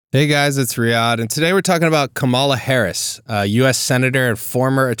Hey guys, it's Riyadh, and today we're talking about Kamala Harris, a U.S. Senator and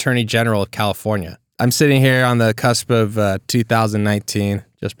former Attorney General of California. I'm sitting here on the cusp of 2019,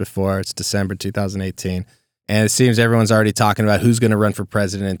 just before it's December 2018, and it seems everyone's already talking about who's going to run for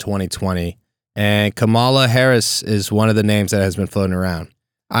president in 2020, and Kamala Harris is one of the names that has been floating around.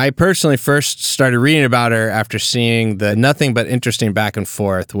 I personally first started reading about her after seeing the nothing but interesting back and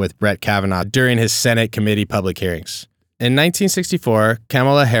forth with Brett Kavanaugh during his Senate committee public hearings. In 1964,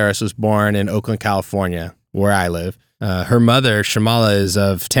 Kamala Harris was born in Oakland, California, where I live. Her mother, Shamala, is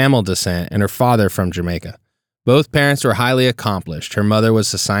of Tamil descent and her father from Jamaica. Both parents were highly accomplished. Her mother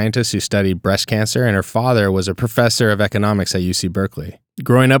was a scientist who studied breast cancer, and her father was a professor of economics at UC Berkeley.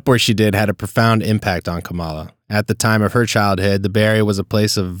 Growing up where she did had a profound impact on Kamala. At the time of her childhood, the Bay Area was a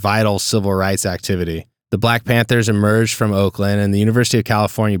place of vital civil rights activity. The Black Panthers emerged from Oakland, and the University of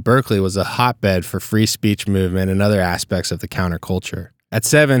California, Berkeley was a hotbed for free speech movement and other aspects of the counterculture. At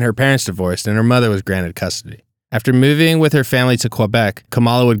 7, her parents divorced, and her mother was granted custody. After moving with her family to Quebec,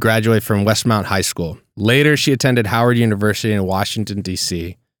 Kamala would graduate from Westmount High School. Later, she attended Howard University in Washington,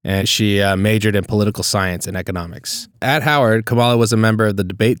 D.C., and she majored in political science and economics. At Howard, Kamala was a member of the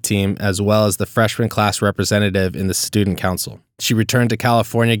debate team as well as the freshman class representative in the student council. She returned to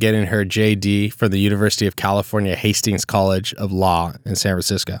California getting her J.D. from the University of California Hastings College of Law in San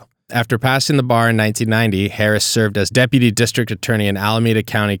Francisco. After passing the bar in 1990, Harris served as deputy district attorney in Alameda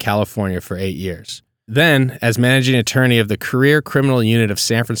County, California for 8 years. Then, as managing attorney of the Career Criminal Unit of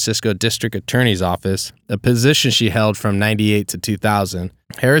San Francisco District Attorney's Office, a position she held from 1998 to 2000,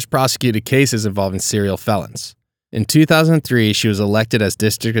 Harris prosecuted cases involving serial felons. In 2003, she was elected as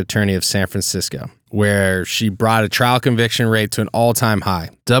District Attorney of San Francisco, where she brought a trial conviction rate to an all-time high,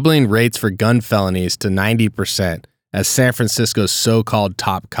 doubling rates for gun felonies to 90% as San Francisco's so-called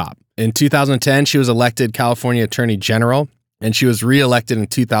top cop. In 2010, she was elected California Attorney General, and she was re-elected in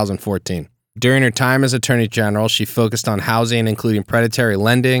 2014. During her time as Attorney General, she focused on housing, including predatory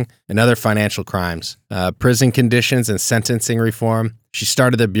lending and other financial crimes, prison conditions and sentencing reform. She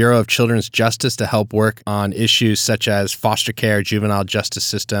started the Bureau of Children's Justice to help work on issues such as foster care, juvenile justice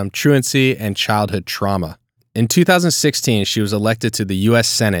system, truancy, and childhood trauma. In 2016, she was elected to the U.S.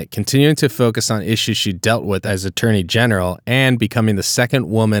 Senate, continuing to focus on issues she dealt with as Attorney General and becoming the second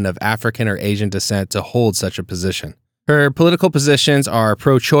woman of African or Asian descent to hold such a position. Her political positions are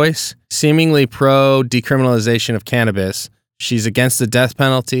pro-choice, seemingly pro-decriminalization of cannabis. She's against the death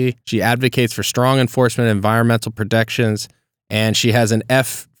penalty. She advocates for strong enforcement of environmental protections, and she has an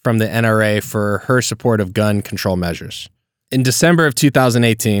F from the NRA for her support of gun control measures. In December of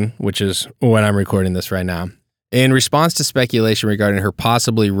 2018, which is when I'm recording this right now, in response to speculation regarding her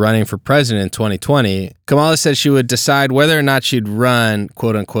possibly running for president in 2020, Kamala said she would decide whether or not she'd run,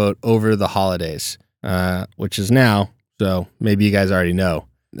 quote unquote, over the holidays. Which is now, so maybe you guys already know.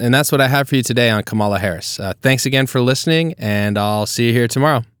 And that's what I have for you today on Kamala Harris. Thanks again for listening, and I'll see you here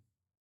tomorrow.